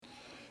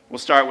We'll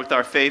start with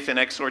our faith and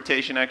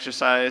exhortation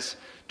exercise.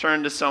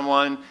 Turn to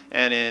someone,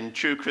 and in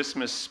true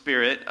Christmas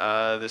spirit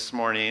this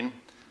morning,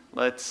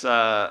 let's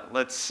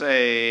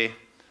say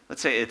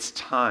it's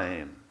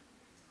time.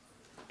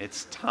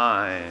 It's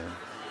time.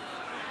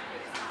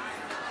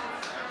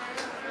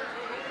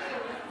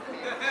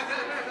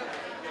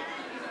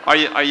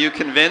 Are you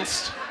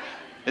convinced?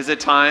 Is it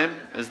time?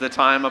 Is the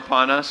time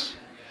upon us?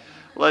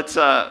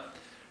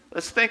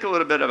 Let's think a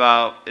little bit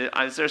about,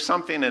 is there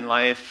something in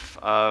life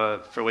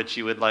for which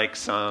you would like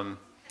some,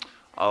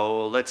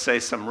 let's say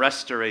some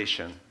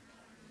restoration,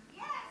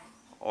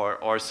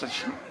 or some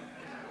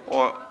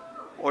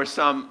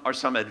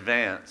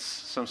advance,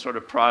 some sort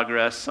of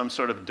progress, some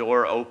sort of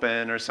door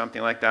open or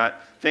something like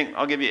that?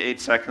 I'll give you 8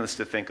 seconds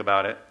to think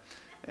about it.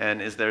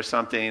 And is there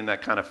something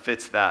that kind of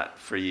fits that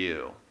for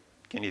you?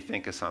 Can you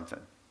think of something?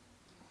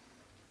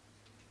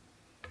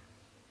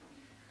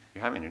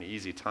 You're having an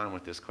easy time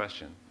with this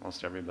question.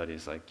 Most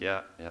everybody's like,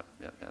 yeah.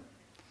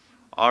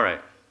 All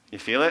right. You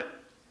feel it?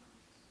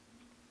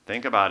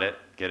 Think about it.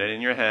 Get it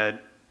in your head.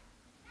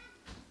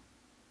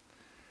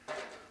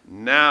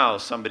 Now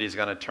somebody's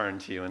going to turn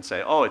to you and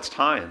say, oh, it's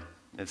time.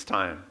 It's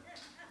time.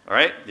 All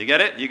right? You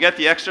get it? You get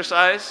the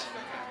exercise?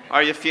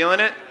 Are you feeling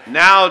it?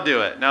 Now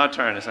do it. Now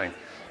turn and sing.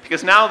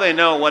 Because now they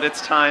know what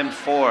it's time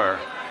for.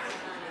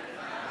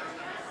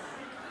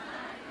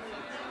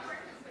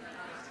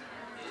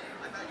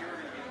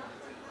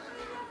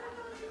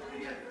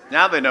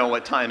 Now they know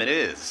what time it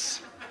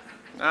is.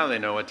 Now they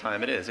know what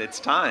time it is. It's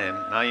time.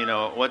 Now you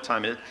know what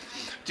time it is.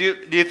 Do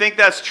you think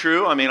that's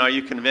true? I mean, are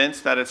you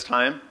convinced that it's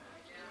time?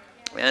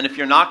 And if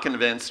you're not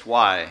convinced,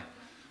 why?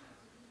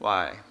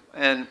 Why?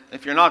 And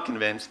if you're not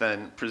convinced,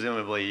 then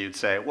presumably you'd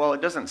say, well, it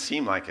doesn't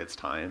seem like it's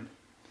time,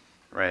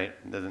 right?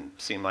 It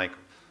doesn't seem like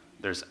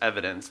there's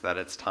evidence that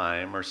it's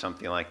time or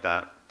something like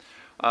that.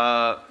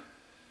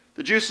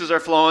 The juices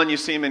are flowing. You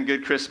seem in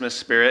good Christmas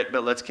spirit,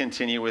 but let's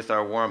continue with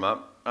our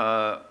warm-up.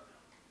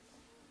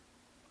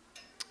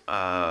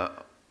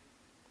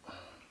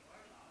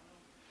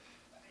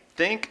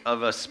 Think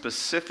of a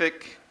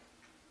specific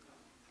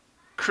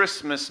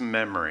Christmas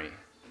memory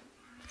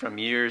from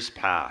years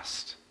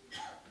past.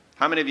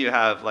 How many of you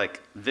have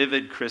like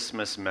vivid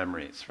Christmas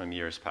memories from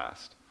years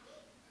past?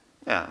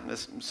 Yeah,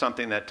 this is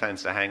something that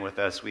tends to hang with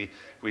us. We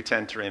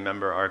tend to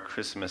remember our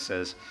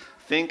Christmases.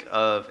 Think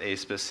of a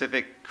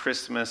specific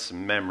Christmas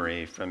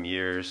memory from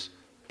years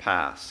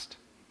past.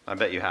 I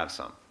bet you have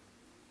some,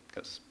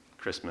 because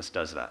Christmas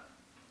does that.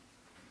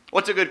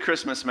 What's a good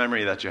Christmas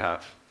memory that you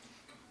have?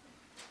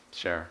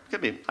 Share.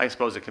 Could be. I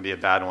suppose it could be a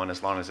bad one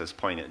as long as it's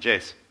poignant.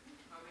 Jace.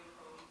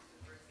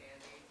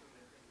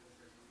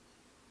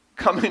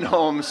 Coming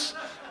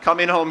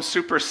home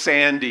super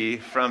sandy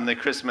from the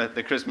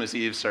Christmas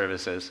Eve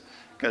services,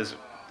 because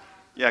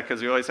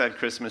we always had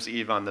Christmas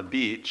Eve on the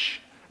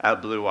beach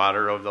at Blue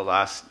Water over the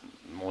last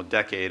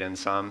decade and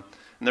some.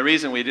 And the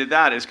reason we did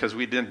that is because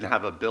we didn't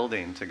have a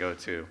building to go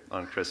to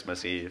on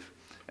Christmas Eve,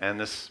 and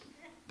this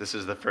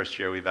is the first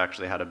year we've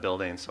actually had a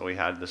building, so we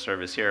had the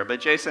service here.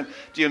 But Jason,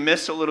 do you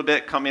miss a little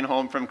bit coming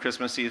home from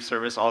Christmas Eve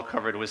service all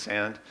covered with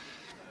sand?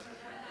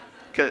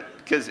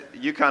 Because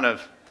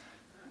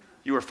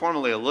you were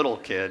formerly a little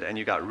kid, and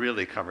you got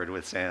really covered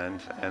with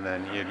sand, and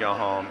then you'd go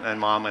home, and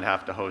Mom would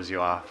have to hose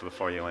you off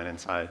before you went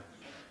inside.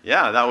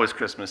 Yeah, that was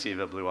Christmas Eve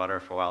at Blue Water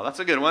for a while. That's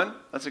a good one.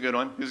 That's a good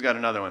one. Who's got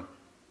another one?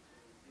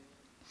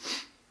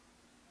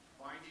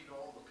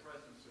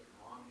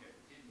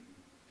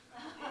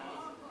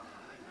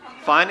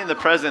 Finding the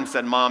presents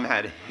that Mom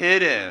had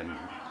hidden.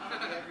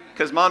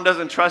 Because Mom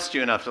doesn't trust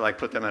you enough to like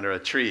put them under a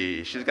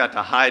tree. She's got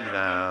to hide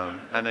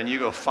them, and then you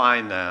go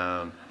find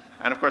them.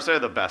 And of course, they're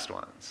the best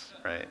ones,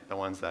 right? The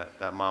ones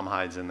that Mom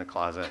hides in the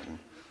closet and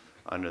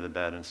under the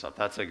bed and stuff.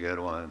 That's a good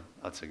one.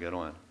 That's a good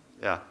one.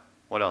 Yeah.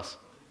 What else?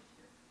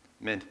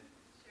 Mint.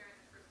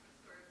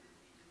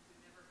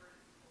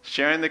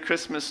 Sharing the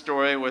Christmas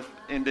story with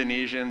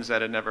Indonesians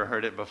that had never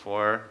heard it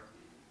before.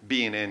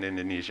 Being in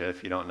Indonesia,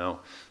 if you don't know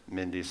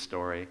Mindy's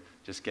story.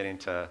 Just getting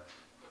to,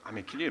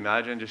 can you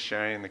imagine just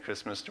sharing the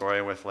Christmas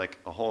story with like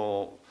a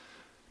whole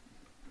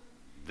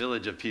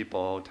village of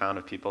people, town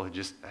of people who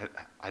just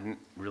hadn't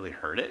really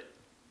heard it?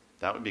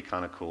 That would be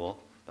kind of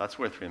cool. That's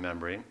worth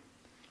remembering.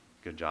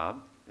 Good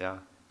job. Yeah.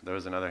 There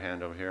was another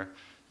hand over here.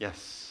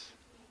 Yes.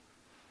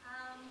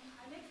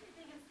 It makes me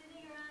think of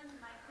sitting around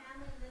my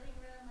family living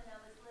room when I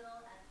was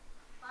little, and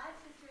 5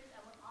 sisters,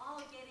 and we're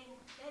all getting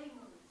Betty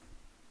Moos.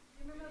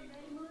 Do you remember what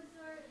Betty Moos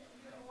are?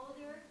 You're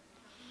older.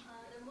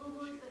 They're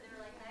moo-moos, but they're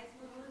like nice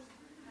moo-moos.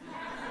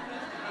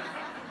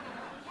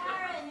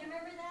 Karen, you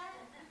remember that?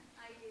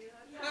 I do.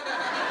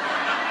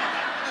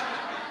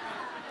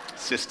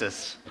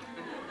 Sisters.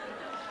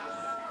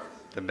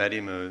 The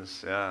Betty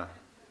Moos, yeah.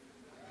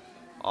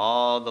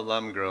 All the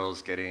Lum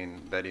girls getting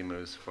Betty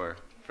Moos for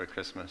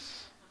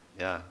Christmas.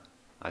 Yeah,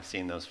 I've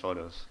seen those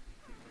photos.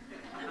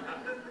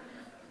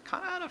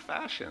 Kind of out of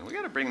fashion. We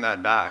got to bring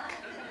that back.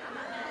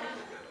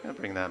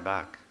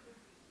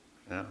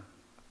 Yeah. All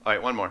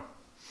right, one more.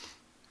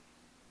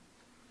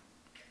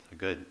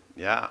 Good.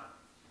 Yeah.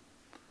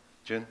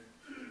 June?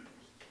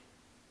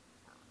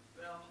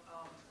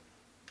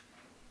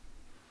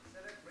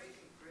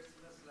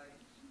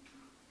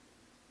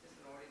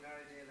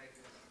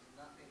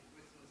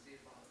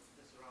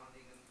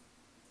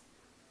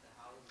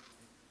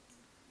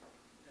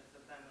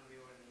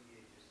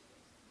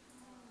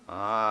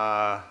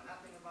 Ah.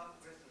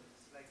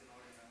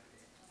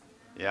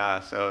 Yeah,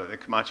 so the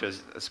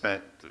Camacho's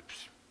spent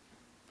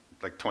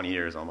like 20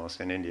 years almost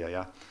in India,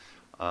 yeah.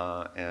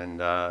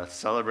 And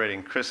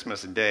celebrating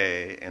Christmas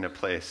Day in a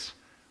place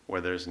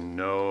where there's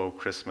no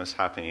Christmas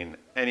happening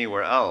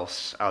anywhere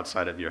else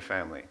outside of your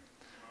family.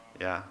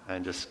 Yeah,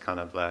 and just kind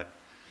of that.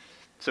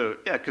 So,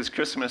 yeah, because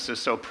Christmas is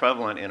so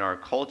prevalent in our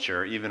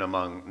culture, even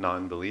among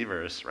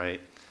non-believers,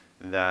 right,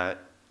 that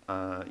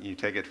you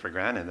take it for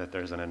granted that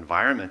there's an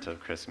environment of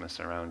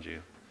Christmas around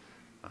you.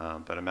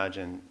 But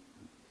imagine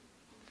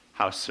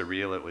how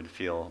surreal it would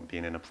feel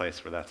being in a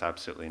place where that's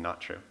absolutely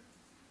not true.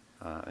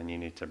 And you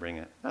need to bring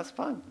it. That's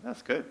fun.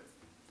 That's good.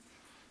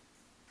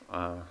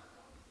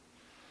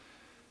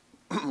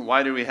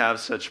 Why do we have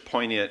such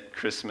poignant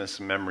Christmas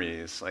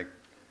memories? Like,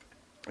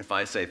 if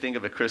I say, think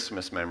of a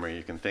Christmas memory,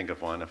 you can think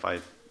of one. If I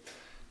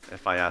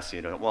ask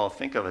you to, well,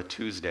 think of a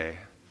Tuesday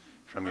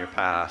from your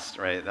past,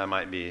 right? That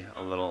might be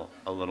a little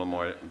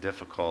more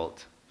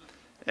difficult.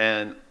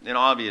 And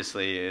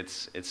obviously,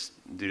 it's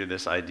due to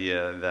this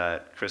idea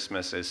that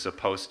Christmas is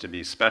supposed to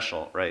be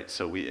special, right?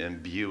 So we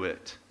imbue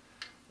it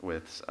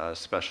with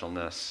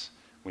specialness.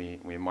 We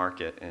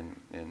mark it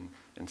in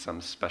some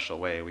special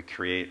way. We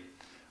create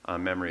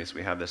memories.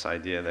 We have this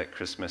idea that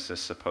Christmas is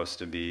supposed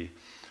to be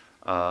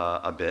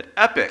a bit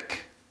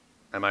epic.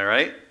 Am I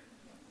right?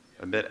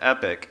 A bit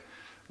epic.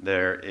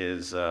 There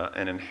is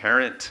an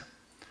inherent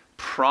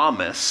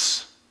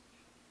promise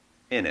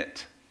in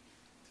it.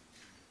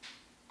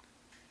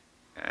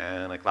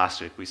 And like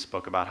last week, we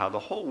spoke about how the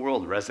whole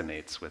world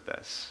resonates with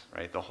this,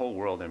 right? The whole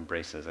world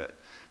embraces it.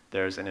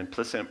 There's an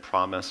implicit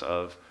promise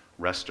of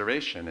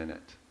restoration in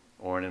it,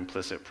 or an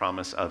implicit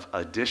promise of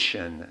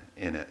addition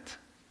in it,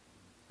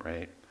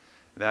 right?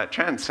 That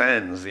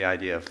transcends the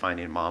idea of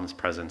finding mom's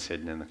presents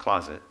hidden in the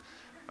closet,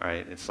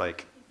 right? It's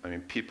like,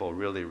 people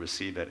really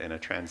receive it in a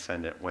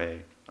transcendent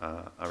way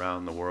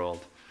around the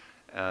world,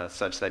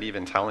 such that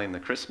even telling the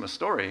Christmas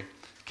story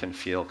can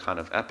feel kind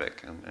of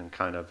epic and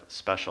kind of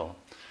special.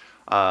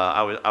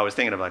 I was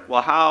thinking of like,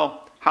 well,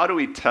 how do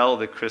we tell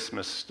the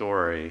Christmas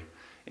story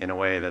in a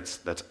way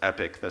that's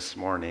epic this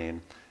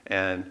morning?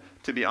 And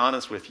to be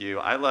honest with you,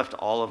 I left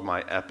all of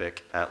my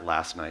epic at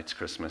last night's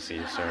Christmas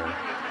Eve service.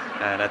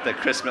 And at the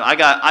Christmas, I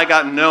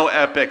got no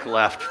epic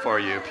left for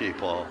you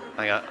people.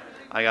 I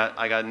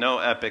got no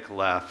epic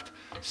left.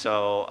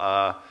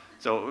 So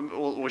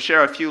we'll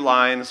share a few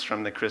lines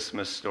from the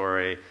Christmas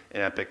story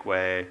in an epic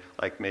way.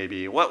 Like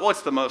maybe,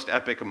 what's the most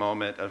epic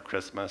moment of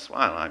Christmas? Well,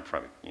 I don't know,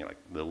 probably, like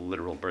the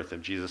literal birth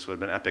of Jesus would have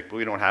been epic, but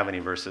we don't have any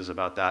verses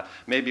about that.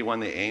 Maybe when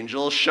the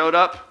angels showed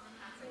up,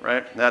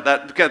 right?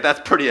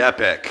 That's pretty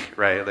epic,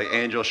 right? The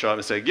angels show up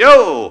and say,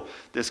 yo,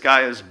 this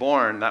guy is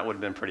born. That would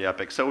have been pretty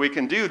epic. So we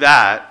can do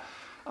that.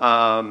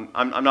 I'm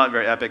not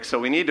very epic, so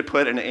we need to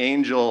put an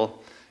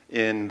angel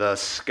in the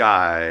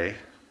sky.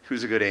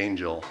 Who's a good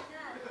angel?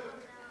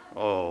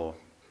 Oh.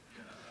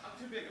 I'm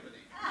too big of an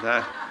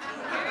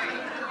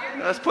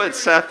angel. Let's put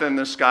Seth in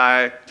the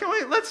sky.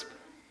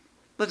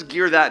 Let's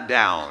gear that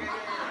down.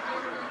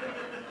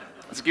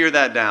 Let's gear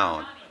that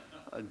down.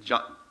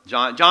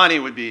 Johnny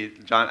would be,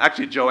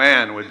 actually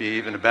Joanne would be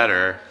even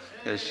better,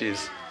 because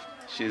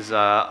she's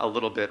a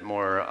little bit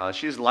more,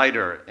 she's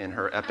lighter in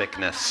her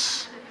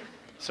epicness.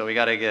 So we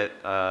got to get,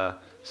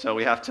 so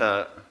we have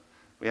to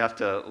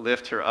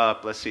lift her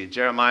up. Let's see,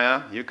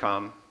 Jeremiah, you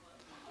come.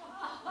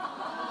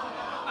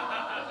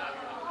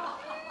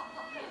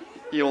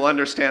 You'll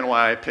understand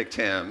why I picked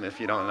him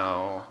if you don't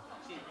know.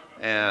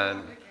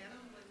 And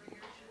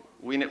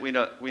we need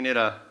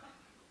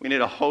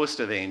a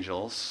host of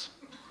angels.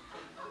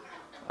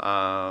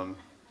 Who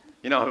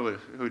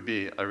would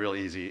be a real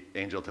easy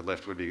angel to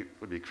lift would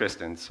be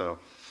Kristen. So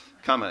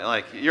come on,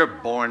 like you're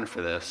born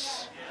for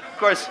this. Of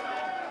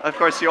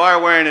course you are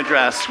wearing a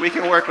dress. We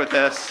can work with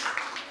this.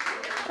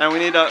 And we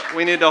need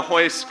to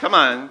hoist. Come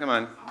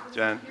on,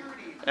 Jen.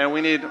 And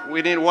we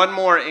need one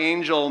more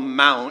angel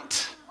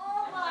mount.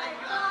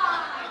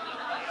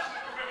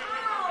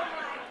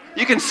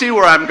 You can see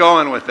where I'm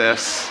going with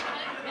this.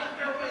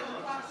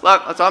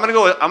 Look, so I'm gonna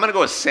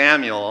go with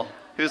Samuel,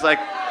 who's like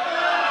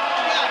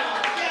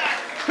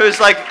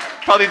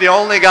probably the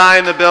only guy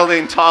in the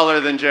building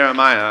taller than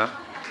Jeremiah.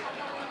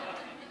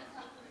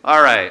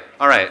 All right.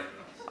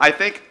 I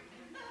think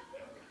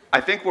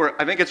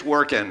it's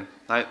working.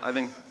 I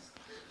think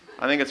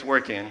it's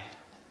working.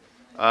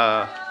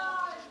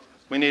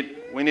 We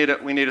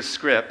need a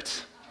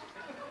script.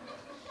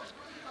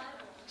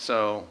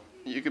 So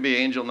you can be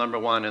angel number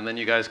 1, and then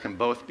you guys can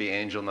both be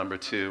angel number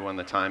 2 when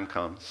the time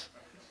comes.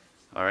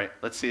 All right,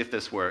 let's see if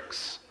this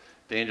works.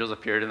 The angels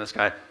appeared in the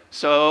sky.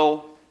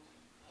 So,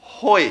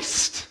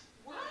 hoist.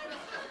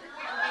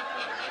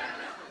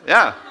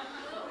 Yeah.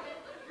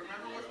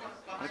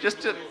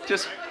 Just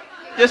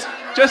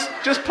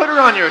put her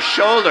on your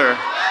shoulder.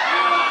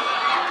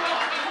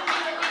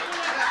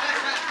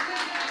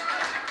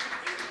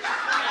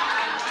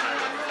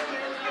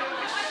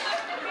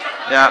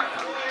 Yeah.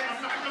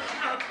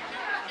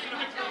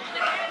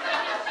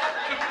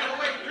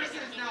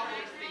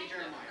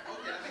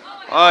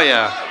 Oh,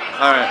 yeah.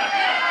 All right.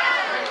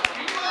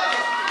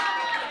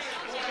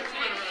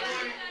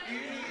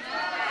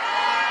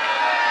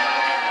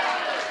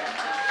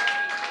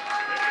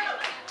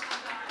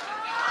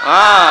 All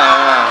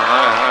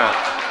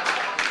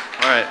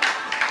right.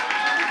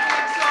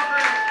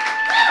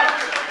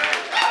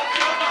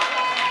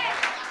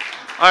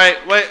 All right,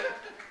 wait.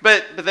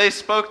 But they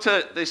spoke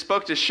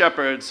to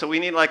shepherds, so we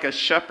need like a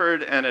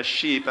shepherd and a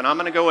sheep, and I'm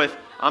gonna go with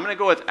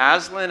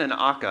Aslan and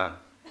Akka.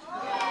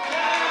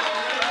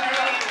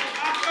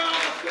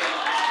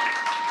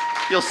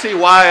 You'll see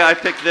why I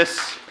picked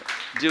this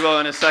duo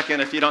in a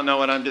second if you don't know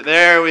what I'm doing.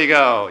 There we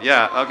go.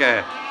 Yeah,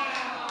 okay.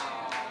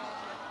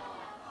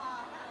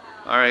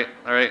 All right.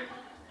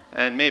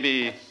 And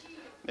maybe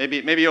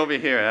over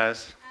here,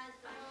 Az.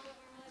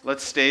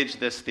 Let's stage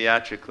this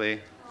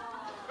theatrically.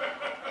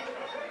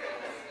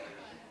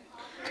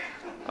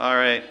 All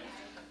right.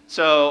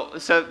 So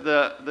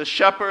the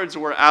shepherds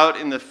were out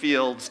in the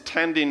fields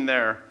tending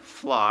their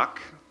flock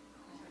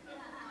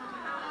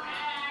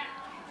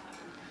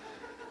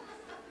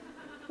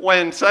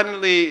when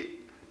suddenly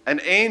an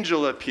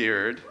angel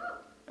appeared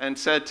and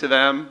said to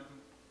them,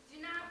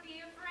 "Do not be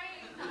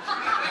afraid.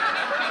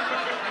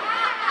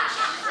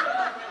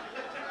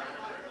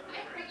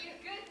 I bring you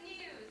good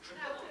news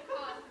that will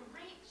cause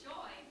great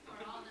joy for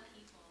all the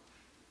people.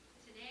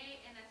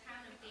 Today in the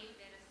town of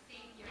David, a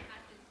Savior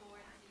has been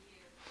born to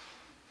you.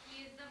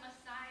 He is the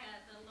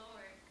Messiah, the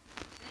Lord.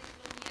 This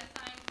will be a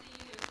sign to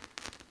you.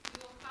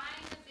 You will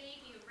find the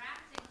baby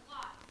wrapped in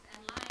cloths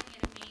and lying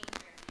in a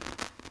manger."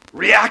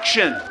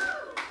 reaction.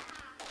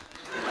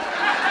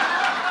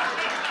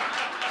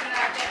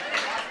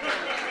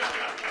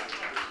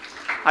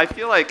 I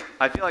feel like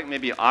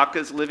maybe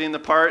Akka's living the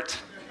part.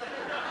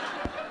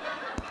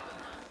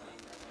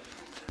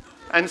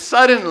 And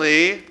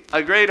suddenly,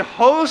 a great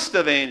host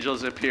of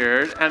angels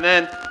appeared, and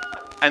then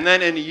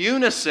in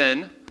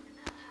unison,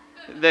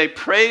 they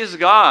praised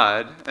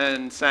God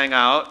and sang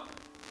out,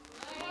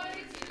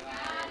 "Glory to God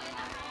in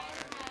the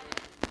highest heaven,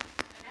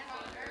 and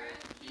on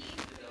earth peace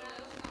to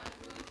those on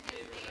whom his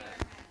favor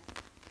rests."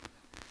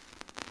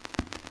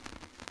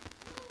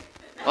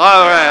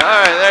 all right,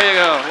 there you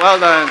go. Well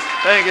done.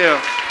 Thank you.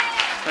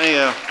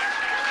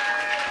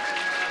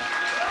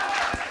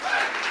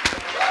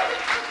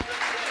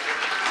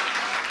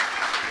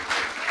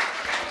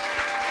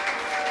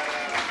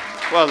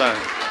 Well done.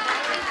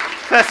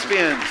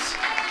 Thespians.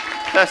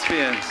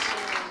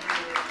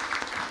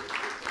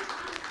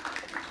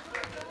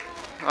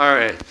 All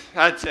right,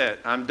 that's it.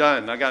 I'm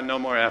done. I got no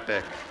more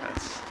epic.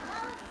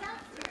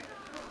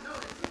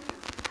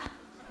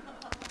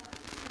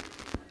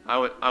 I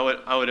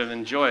would have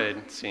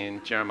enjoyed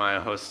seeing Jeremiah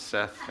host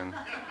Seth, and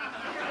I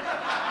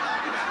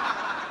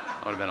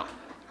would have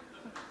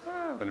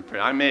been.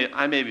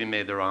 I maybe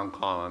made the wrong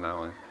call on that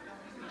one.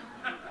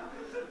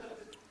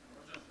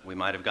 We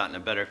might have gotten a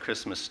better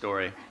Christmas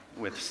story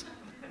with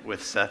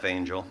Seth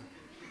Angel.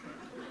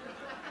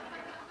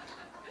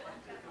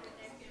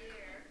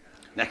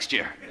 Next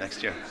year.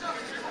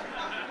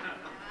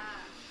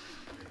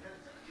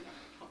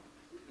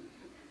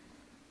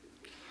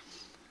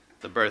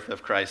 The birth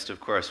of Christ,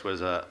 of course,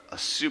 was a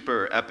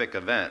super epic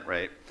event,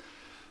 right?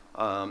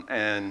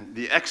 And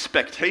the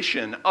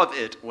expectation of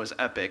it was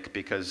epic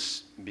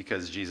because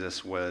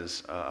Jesus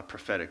was a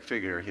prophetic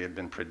figure. He had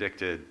been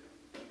predicted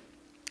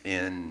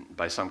in,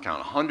 by some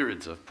count,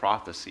 hundreds of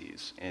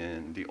prophecies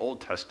in the Old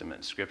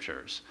Testament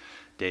scriptures,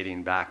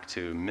 dating back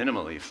to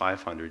minimally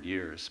 500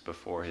 years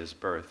before his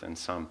birth, and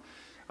some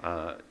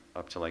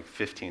up to like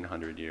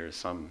 1,500 years,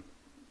 some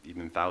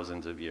even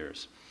thousands of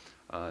years.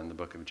 In the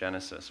book of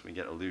Genesis, we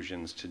get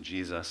allusions to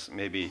Jesus.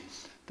 Maybe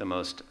the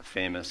most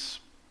famous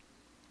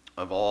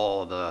of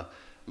all the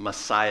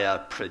Messiah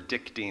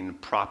predicting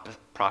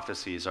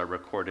prophecies are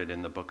recorded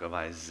in the book of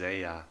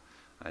Isaiah.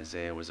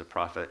 Isaiah was a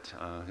prophet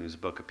whose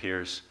book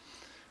appears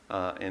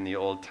in the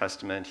Old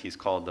Testament. He's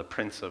called the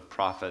Prince of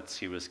Prophets.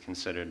 He was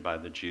considered by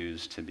the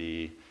Jews to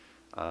be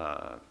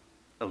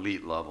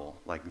elite level,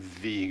 like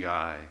the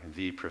guy,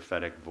 the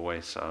prophetic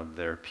voice of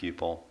their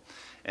people.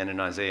 And in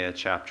Isaiah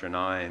chapter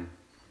 9,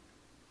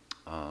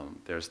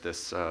 there's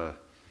this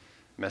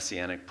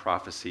messianic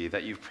prophecy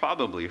that you've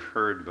probably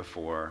heard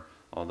before,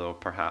 although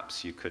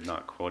perhaps you could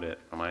not quote it.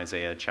 From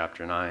Isaiah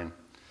chapter 9.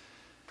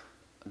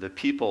 The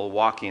people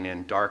walking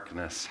in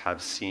darkness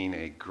have seen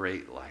a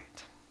great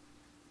light.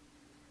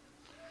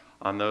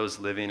 On those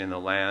living in the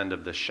land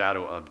of the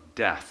shadow of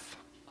death,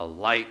 a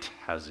light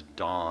has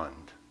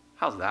dawned.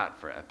 How's that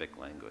for epic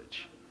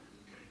language?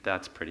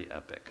 That's pretty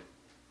epic.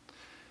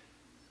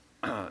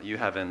 You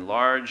have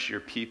enlarged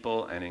your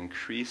people and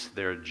increased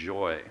their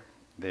joy.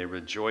 They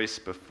rejoice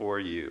before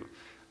you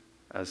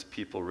as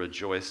people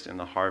rejoiced in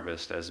the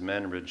harvest, as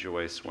men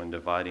rejoice when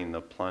dividing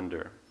the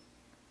plunder.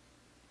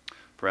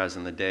 For as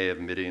in the day of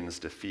Midian's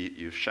defeat,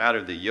 you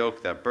shattered the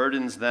yoke that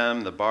burdens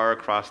them, the bar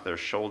across their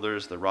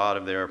shoulders, the rod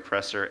of their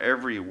oppressor,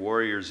 every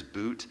warrior's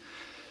boot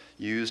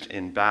used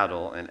in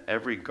battle, and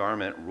every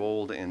garment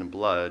rolled in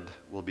blood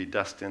will be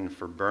destined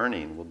for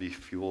burning, will be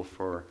fuel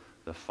for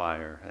the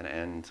fire, an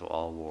end to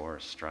all war,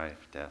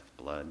 strife, death,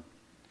 blood.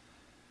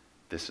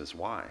 This is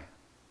why.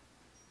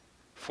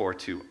 For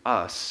to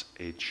us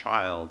a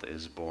child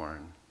is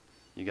born,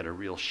 you get a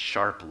real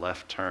sharp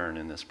left turn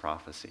in this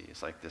prophecy.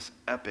 It's like this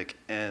epic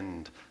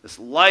end. This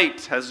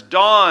light has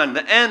dawned,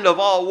 the end of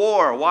all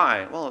war.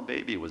 Why? Well, a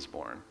baby was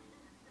born.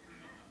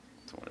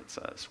 That's what it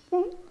says.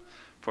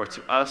 For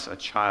to us a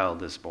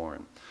child is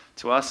born.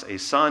 To us a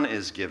son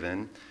is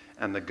given,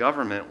 and the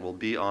government will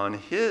be on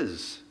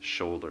his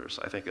shoulders.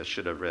 I think I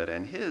should have read,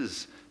 and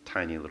his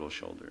tiny little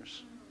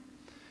shoulders.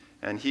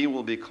 And he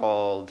will be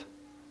called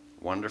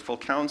Wonderful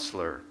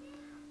Counselor,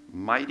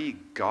 Mighty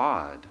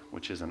God,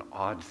 which is an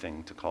odd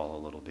thing to call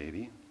a little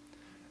baby,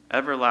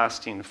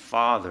 Everlasting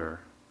Father,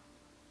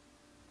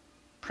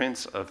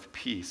 Prince of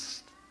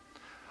Peace.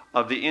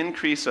 Of the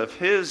increase of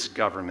his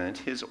government,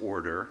 his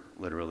order,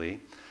 literally,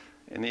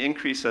 in the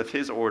increase of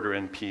his order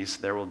and peace,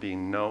 there will be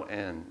no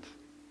end.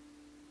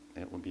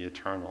 It will be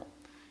eternal.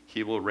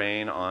 He will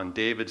reign on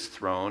David's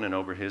throne and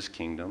over his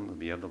kingdom, will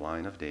be of the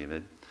line of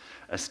David,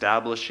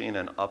 establishing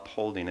and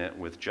upholding it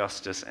with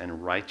justice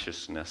and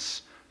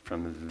righteousness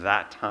from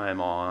that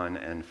time on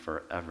and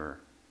forever.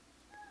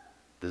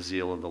 The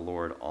zeal of the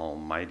Lord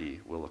Almighty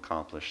will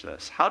accomplish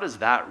this. How does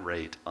that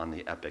rate on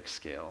the epic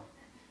scale?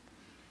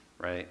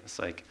 Right? It's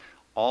like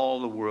all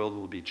the world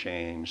will be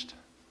changed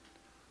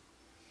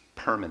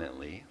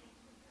permanently,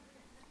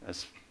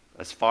 as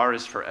far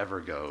as forever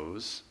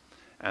goes.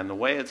 And the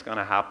way it's going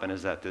to happen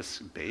is that this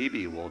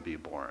baby will be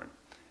born.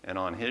 And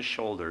on his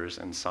shoulders,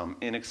 in some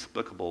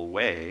inexplicable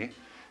way,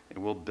 it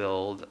will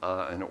build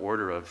an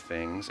order of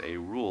things, a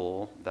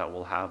rule that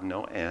will have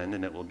no end,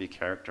 and it will be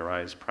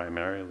characterized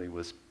primarily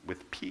with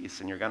peace.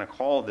 And you're going to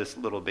call this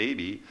little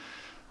baby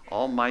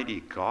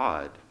Almighty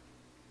God.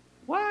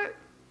 What?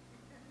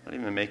 That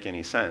doesn't even make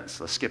any sense.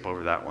 Let's skip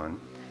over that one,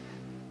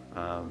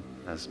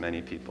 as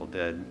many people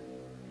did.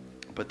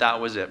 But that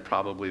was it,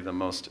 probably the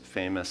most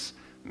famous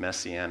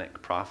messianic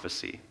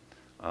prophecy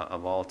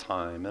of all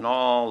time. And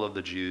all of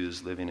the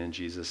Jews living in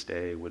Jesus'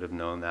 day would have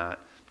known that.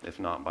 If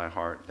not by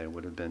heart, they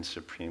would have been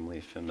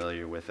supremely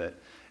familiar with it.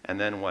 And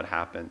then what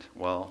happened?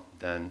 Well,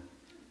 then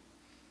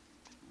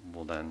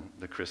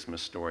the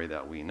Christmas story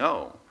that we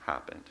know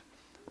happened,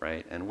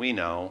 right? And we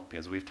know,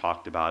 because we've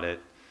talked about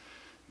it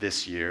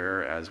this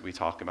year, as we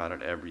talk about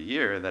it every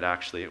year, that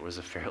actually it was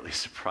a fairly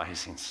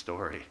surprising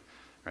story,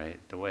 right?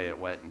 The way it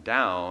went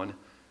down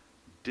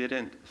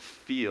didn't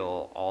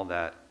feel all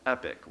that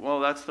epic. Well,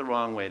 that's the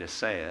wrong way to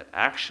say it.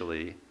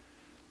 Actually,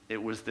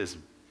 it was this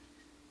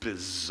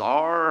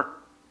bizarre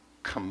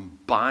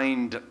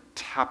combined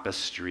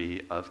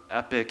tapestry of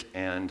epic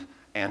and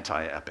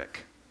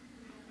anti-epic,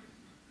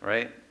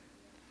 right?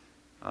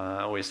 I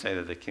always say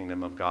that the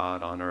kingdom of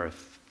God on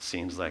earth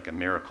seems like a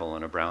miracle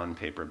in a brown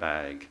paper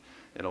bag.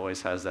 It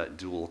always has that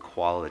dual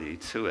quality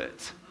to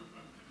it,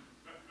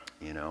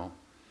 you know?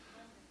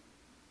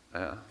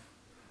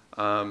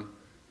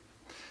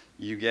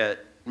 You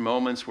get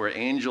moments where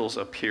angels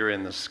appear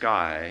in the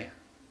sky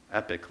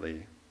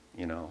epically,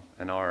 you know,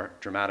 and our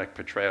dramatic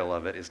portrayal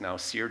of it is now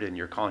seared in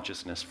your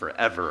consciousness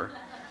forever,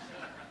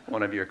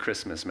 one of your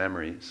Christmas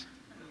memories.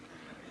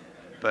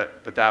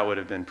 But that would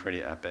have been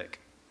pretty epic.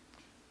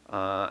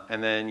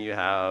 And then you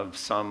have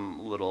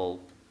some little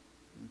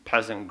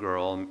peasant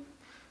girl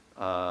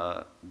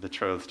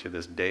betrothed to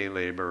this day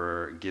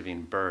laborer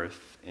giving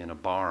birth in a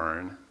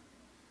barn,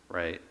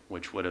 right,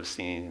 which would have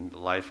seen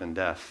life and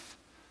death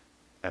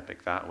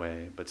epic that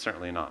way, but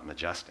certainly not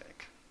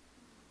majestic,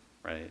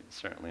 right?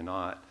 Certainly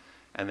not.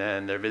 And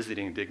then their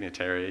visiting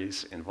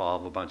dignitaries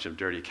involve a bunch of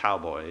dirty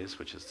cowboys,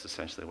 which is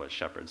essentially what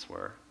shepherds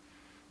were,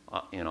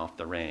 in off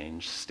the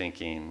range,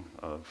 stinking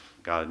of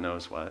God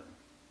knows what.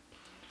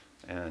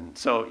 And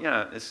so,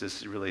 yeah, it's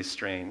this really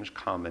strange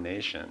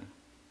combination.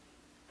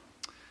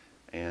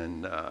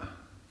 And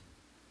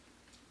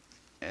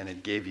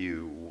it gave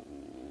you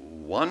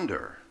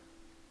wonder,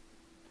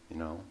 you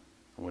know.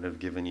 It would have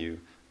given you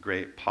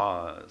great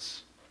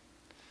pause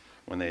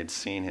when they had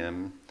seen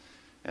him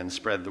and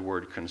spread the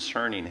word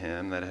concerning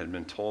him that had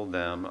been told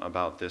them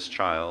about this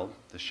child,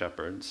 the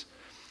shepherds.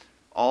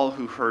 All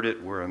who heard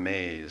it were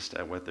amazed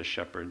at what the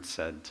shepherds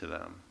said to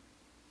them.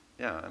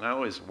 Yeah, and I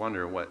always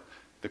wonder what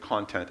the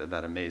content of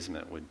that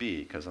amazement would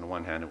be, because on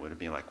one hand it would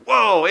be like,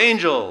 whoa,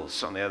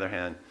 angels! On the other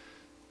hand,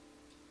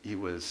 he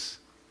was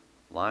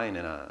lying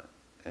in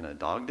a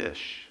dog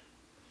dish,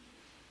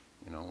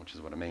 you know, which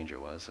is what a manger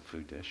was, a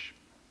food dish.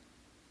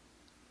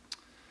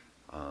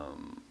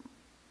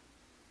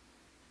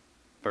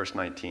 Verse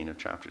 19 of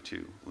chapter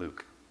 2,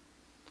 Luke.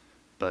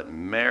 But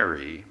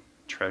Mary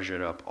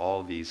treasured up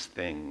all these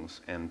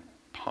things and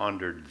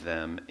pondered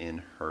them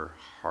in her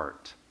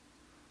heart.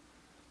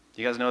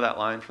 Do you guys know that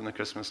line from the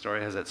Christmas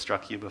story? Has it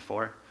struck you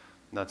before?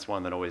 That's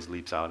one that always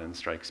leaps out and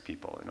strikes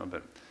people, you know.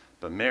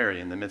 But Mary,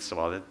 in the midst of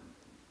all that,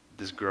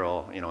 this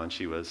girl, you know, and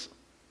she was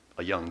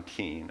a young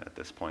teen at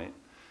this point.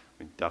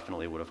 We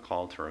definitely would have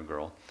called her a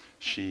girl.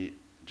 She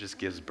just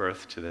gives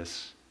birth to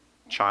this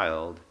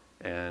child,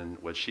 and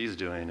what she's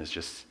doing is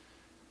just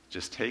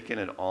taking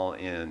it all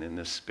in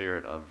this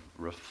spirit of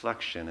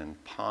reflection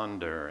and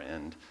ponder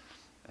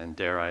and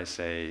dare I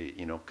say,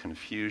 you know,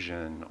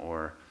 confusion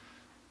or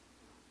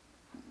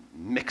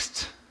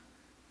mixed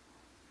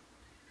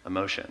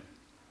emotion,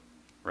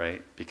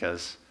 right?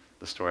 Because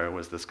the story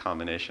was this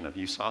combination of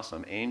you saw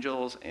some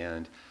angels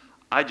and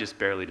I just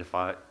barely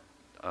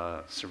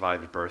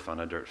survived birth on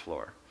a dirt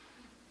floor,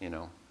 you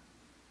know.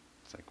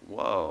 It's like,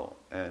 whoa.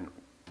 And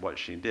what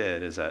she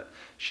did is that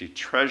she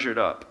treasured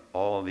up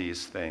all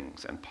these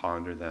things and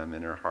pondered them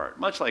in her heart,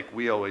 much like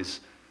we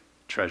always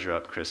treasure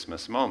up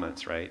Christmas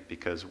moments, right?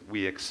 Because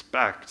we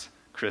expect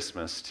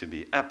Christmas to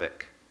be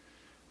epic,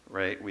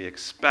 right? We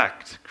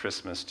expect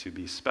Christmas to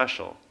be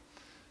special,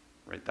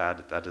 right?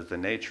 That is the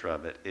nature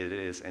of it. It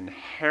is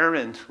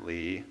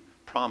inherently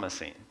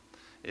promising.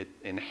 It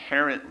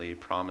inherently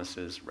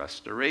promises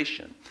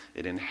restoration.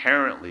 It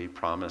inherently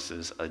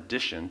promises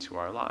addition to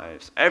our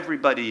lives.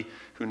 Everybody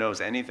who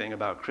knows anything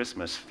about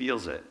Christmas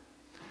feels it.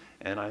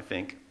 And I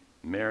think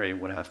Mary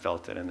would have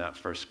felt it in that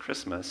first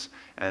Christmas.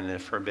 And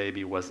if her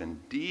baby was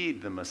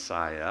indeed the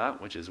Messiah,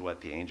 which is what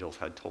the angels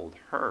had told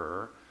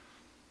her,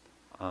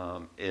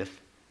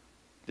 if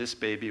this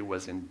baby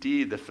was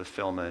indeed the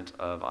fulfillment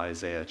of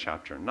Isaiah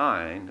chapter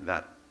 9,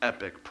 that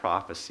epic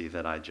prophecy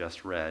that I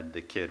just read,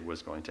 the kid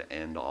was going to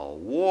end all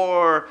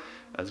war,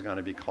 was going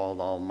to be called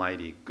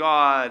Almighty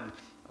God,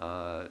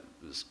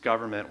 this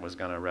government was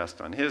going to rest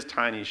on his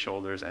tiny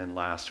shoulders and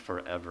last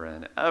forever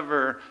and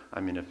ever.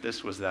 I mean, if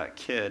this was that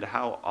kid,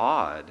 how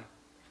odd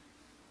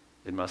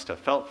it must have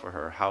felt for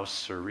her, how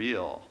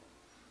surreal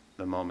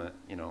the moment,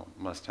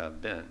 must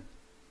have been.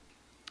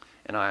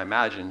 And I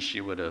imagine she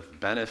would have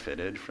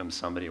benefited from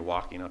somebody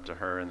walking up to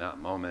her in that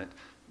moment,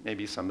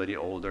 maybe somebody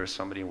older,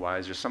 somebody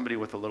wiser, somebody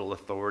with a little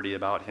authority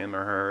about him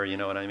or her, you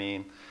know what I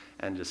mean?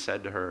 And just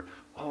said to her,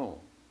 oh,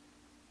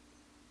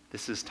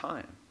 this is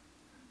time.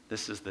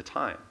 This is the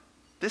time.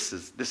 This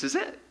is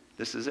it.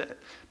 This is it.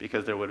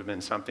 Because there would have been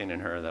something in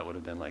her that would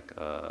have been like,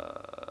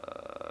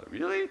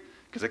 really?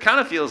 Because it kind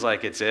of feels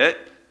like it's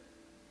it,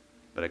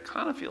 but it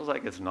kind of feels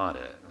like it's not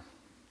it.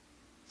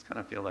 It's kind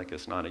of feel like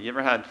it's not it. You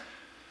ever had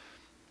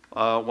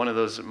one of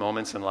those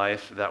moments in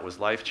life that was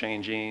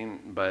life-changing,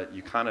 but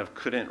you kind of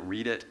couldn't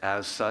read it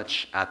as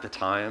such at the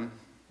time,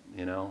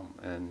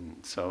 And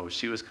so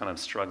she was kind of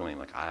struggling,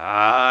 like,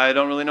 I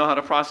don't really know how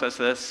to process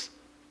this.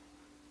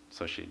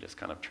 So she just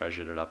kind of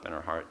treasured it up in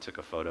her heart, took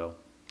a photo,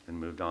 and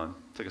moved on.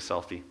 Took a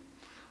selfie.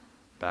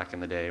 Back in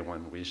the day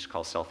when we used to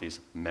call selfies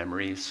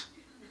memories.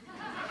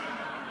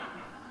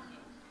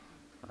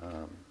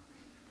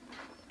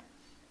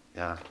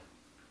 Yeah.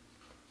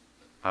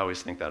 I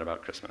always think that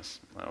about Christmas.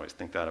 I always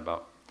think that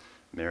about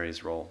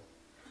Mary's role.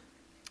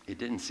 It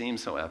didn't seem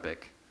so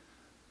epic,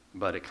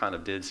 but it kind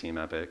of did seem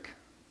epic.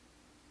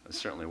 It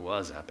certainly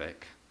was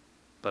epic,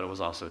 but it was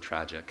also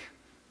tragic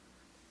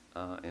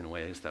in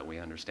ways that we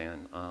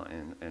understand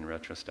in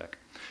retrospect.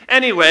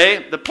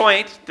 Anyway, the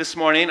point this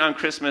morning on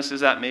Christmas is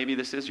that maybe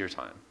this is your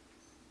time.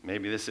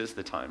 Maybe this is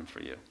the time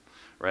for you.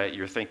 Right?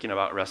 You're thinking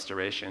about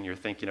restoration. You're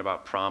thinking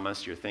about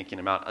promise. You're thinking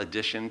about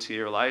addition to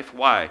your life.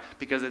 Why?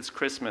 Because it's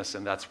Christmas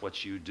and that's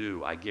what you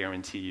do. I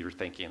guarantee you're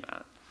thinking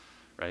that.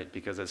 Right?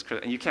 Because it's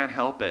Christmas. And you can't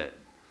help it.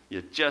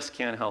 You just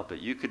can't help it.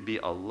 You could be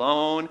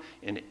alone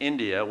in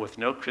India with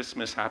no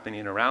Christmas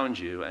happening around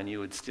you and you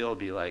would still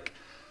be like,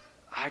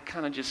 I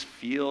kind of just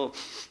feel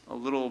a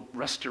little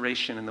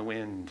restoration in the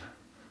wind,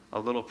 a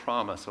little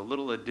promise, a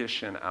little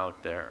addition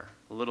out there,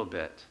 a little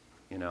bit,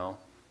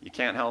 You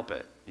can't help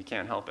it. You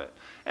can't help it.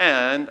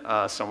 And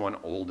someone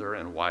older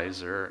and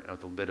wiser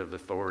with a bit of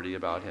authority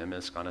about him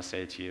is going to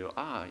say to you,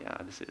 yeah,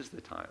 this is the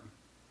time.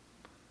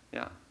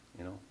 Yeah,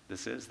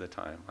 this is the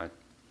time.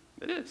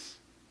 It is.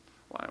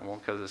 Why? Well,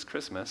 because it's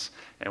Christmas.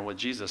 And what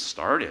Jesus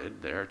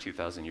started there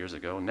 2,000 years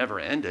ago never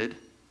ended.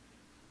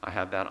 I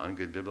have that on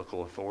good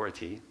biblical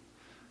authority,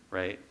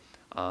 right?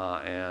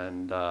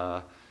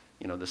 The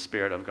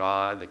Spirit of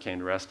God that came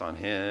to rest on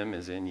him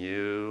is in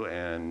you,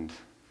 and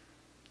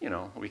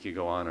we could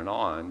go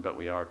on, but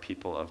we are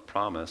people of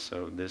promise.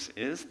 So this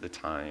is the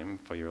time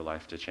for your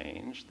life to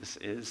change. This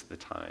is the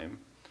time.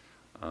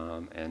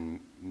 And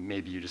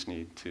maybe you just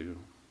need to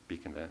be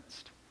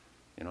convinced.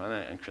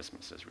 And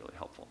Christmas is really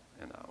helpful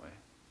in that way.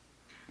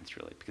 It's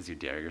really because you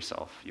dare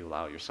yourself, you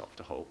allow yourself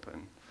to hope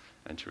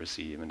and to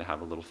receive and to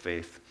have a little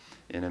faith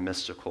in a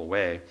mystical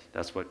way.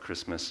 That's what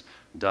Christmas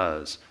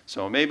does.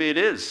 So maybe it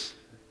is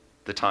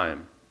the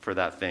time for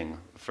that thing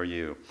for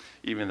you,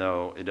 even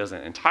though it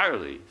doesn't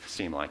entirely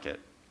seem like it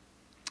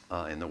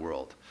in the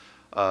world.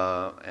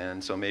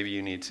 And so maybe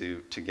you need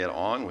to get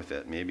on with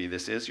it. Maybe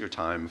this is your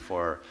time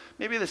for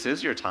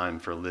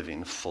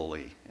living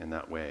fully in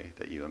that way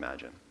that you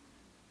imagine.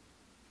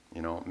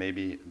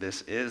 Maybe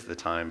this is the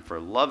time for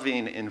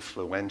loving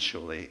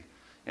influentially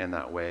in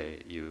that way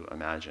you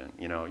imagine.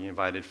 You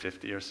invited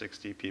 50 or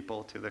 60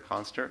 people to the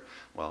concert.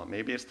 Well,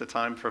 maybe it's the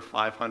time for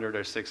 500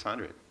 or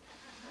 600.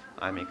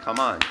 I mean, come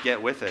on,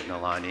 get with it,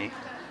 Nalani.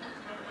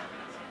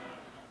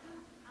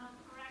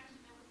 Correction,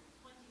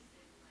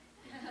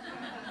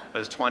 it was 26. It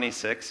was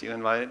 26 you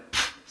invited?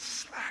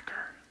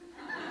 Slacker.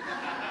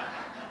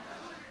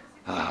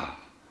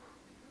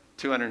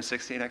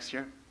 260 next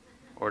year?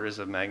 Orders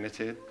of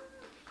magnitude?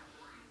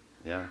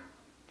 Yeah.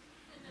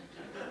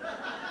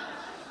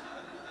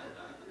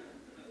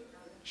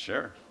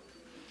 Sure.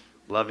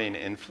 loving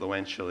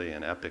influentially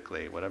and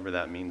epically, whatever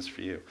that means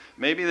for you.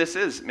 Maybe this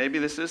is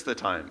the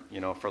time,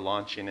 for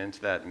launching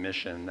into that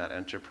mission, that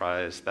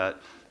enterprise, that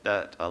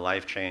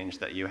life change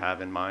that you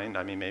have in mind.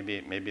 I mean,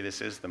 maybe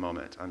this is the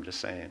moment. I'm just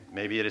saying.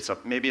 Maybe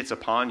it's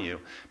upon you.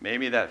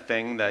 Maybe that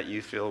thing that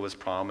you feel was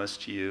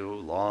promised to you a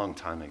long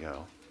time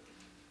ago.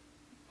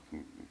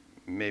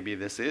 Maybe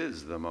this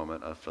is the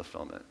moment of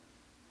fulfillment.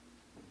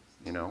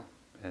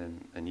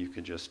 And you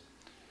could just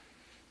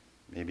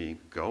maybe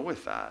go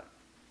with that.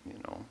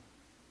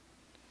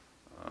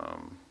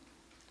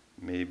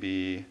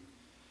 Maybe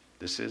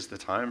this is the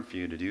time for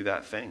you to do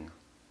that thing.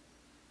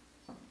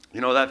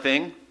 You know that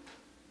thing?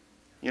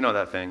 You know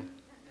that thing.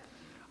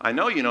 I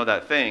know you know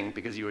that thing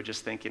because you were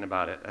just thinking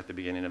about it at the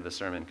beginning of the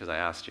sermon because I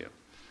asked you.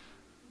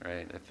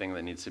 Right? A thing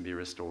that needs to be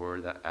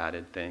restored, that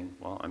added thing.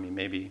 Well, I mean,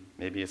 maybe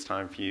it's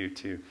time for you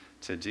to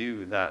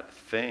do that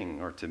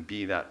thing or to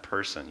be that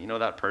person. You know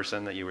that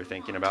person that you were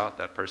thinking about?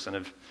 That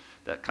person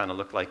that kind of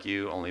looked like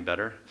you, only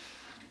better?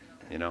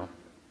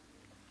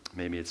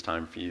 Maybe it's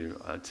time for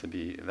you to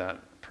be that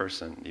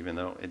person, even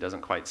though it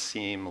doesn't quite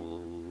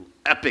seem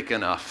epic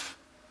enough.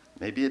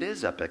 Maybe it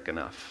is epic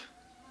enough.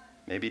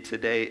 Maybe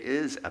today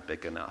is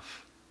epic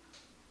enough,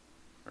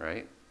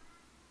 right?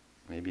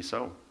 Maybe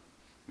so.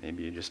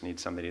 Maybe you just need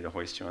somebody to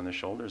hoist you on their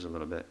shoulders a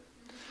little bit.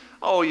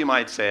 Oh, you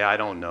might say, I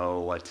don't know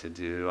what to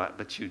do,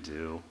 but you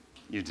do.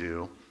 You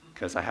do,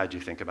 because I had you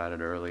think about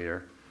it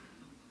earlier.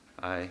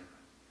 I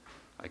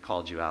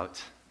called you out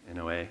in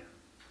a way.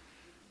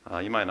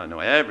 You might not know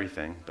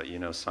everything, but you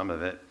know some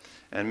of it.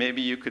 And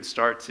maybe you could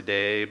start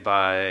today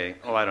by,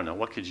 I don't know,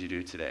 what could you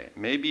do today?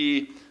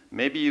 Maybe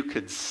you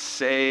could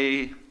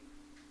say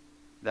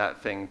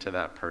that thing to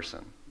that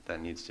person that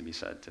needs to be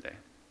said today.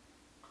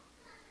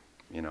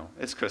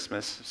 It's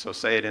Christmas, so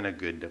say it in a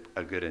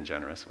good and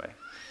generous way,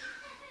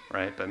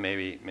 right? But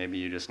maybe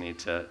you just need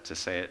to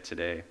say it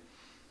today.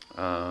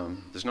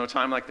 There's no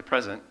time like the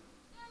present.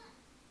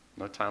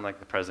 No time like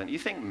the present. You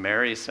think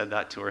Mary said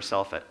that to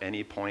herself at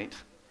any point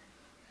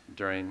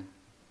during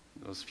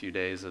those few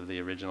days of the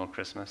original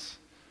Christmas?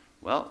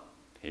 Well,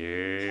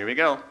 here we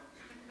go.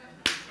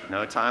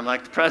 No time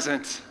like the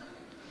present.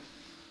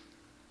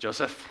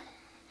 Joseph,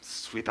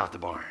 sweep out the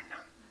barn.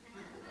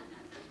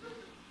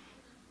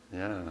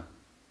 Yeah.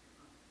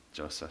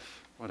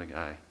 Joseph, what a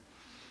guy.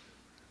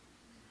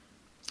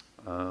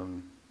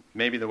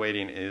 Maybe the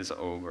waiting is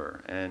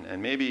over, and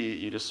maybe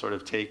you just sort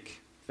of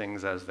take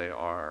things as they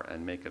are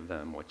and make of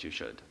them what you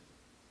should.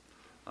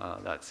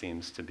 That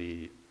seems to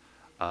be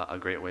a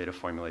great way to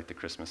formulate the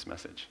Christmas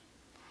message.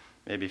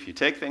 Maybe if you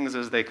take things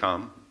as they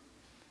come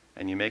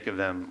and you make of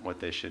them what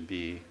they should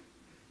be,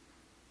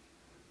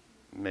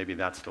 maybe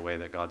that's the way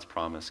that God's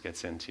promise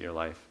gets into your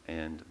life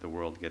and the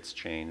world gets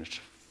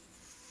changed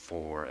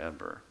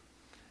forever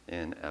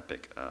in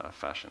epic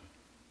fashion.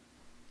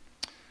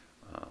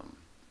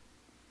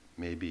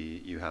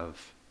 Maybe you have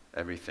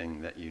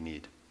everything that you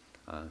need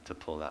to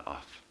pull that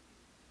off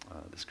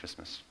this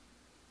Christmas.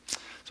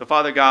 So,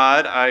 Father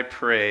God, I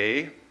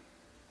pray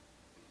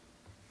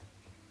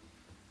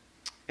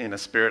in a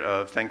spirit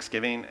of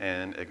thanksgiving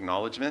and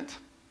acknowledgement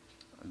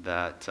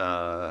that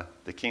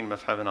the kingdom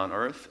of heaven on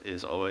earth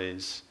is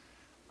always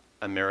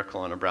a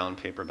miracle in a brown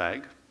paper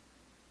bag.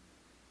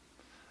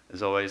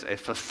 Is always a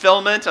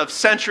fulfillment of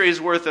centuries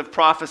worth of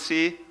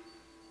prophecy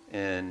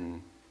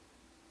in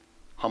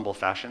humble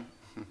fashion.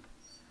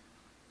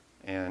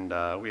 And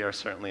we are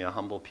certainly a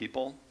humble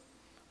people,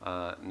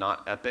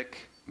 not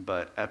epic,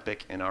 but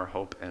epic in our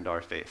hope and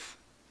our faith.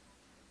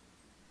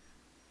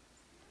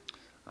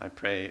 I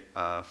pray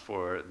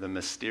for the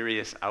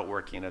mysterious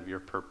outworking of your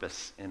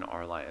purpose in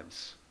our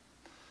lives.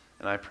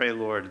 And I pray,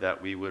 Lord,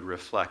 that we would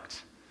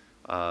reflect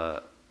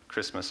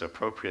Christmas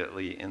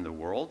appropriately in the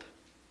world,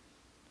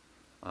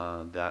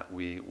 that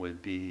we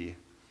would be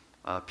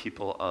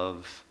people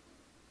of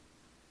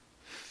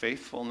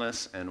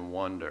faithfulness and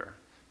wonder,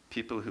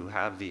 people who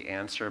have the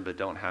answer but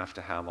don't have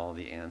to have all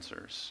the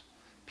answers,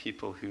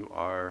 people who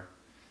are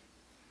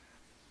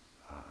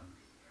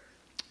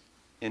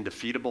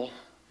indefeatable,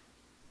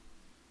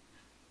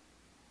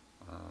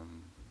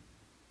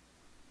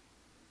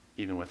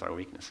 even with our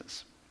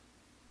weaknesses.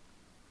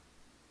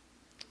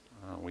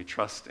 We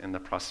trust in the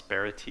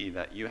prosperity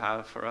that you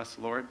have for us,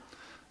 Lord,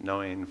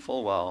 knowing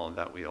full well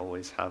that we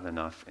always have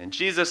enough. In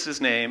Jesus'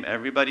 name,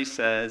 everybody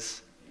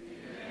says,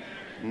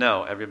 Amen.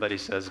 No, everybody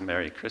says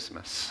Merry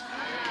Christmas.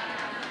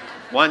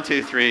 1,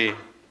 2, 3.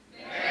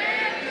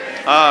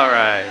 All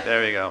right,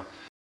 there we go.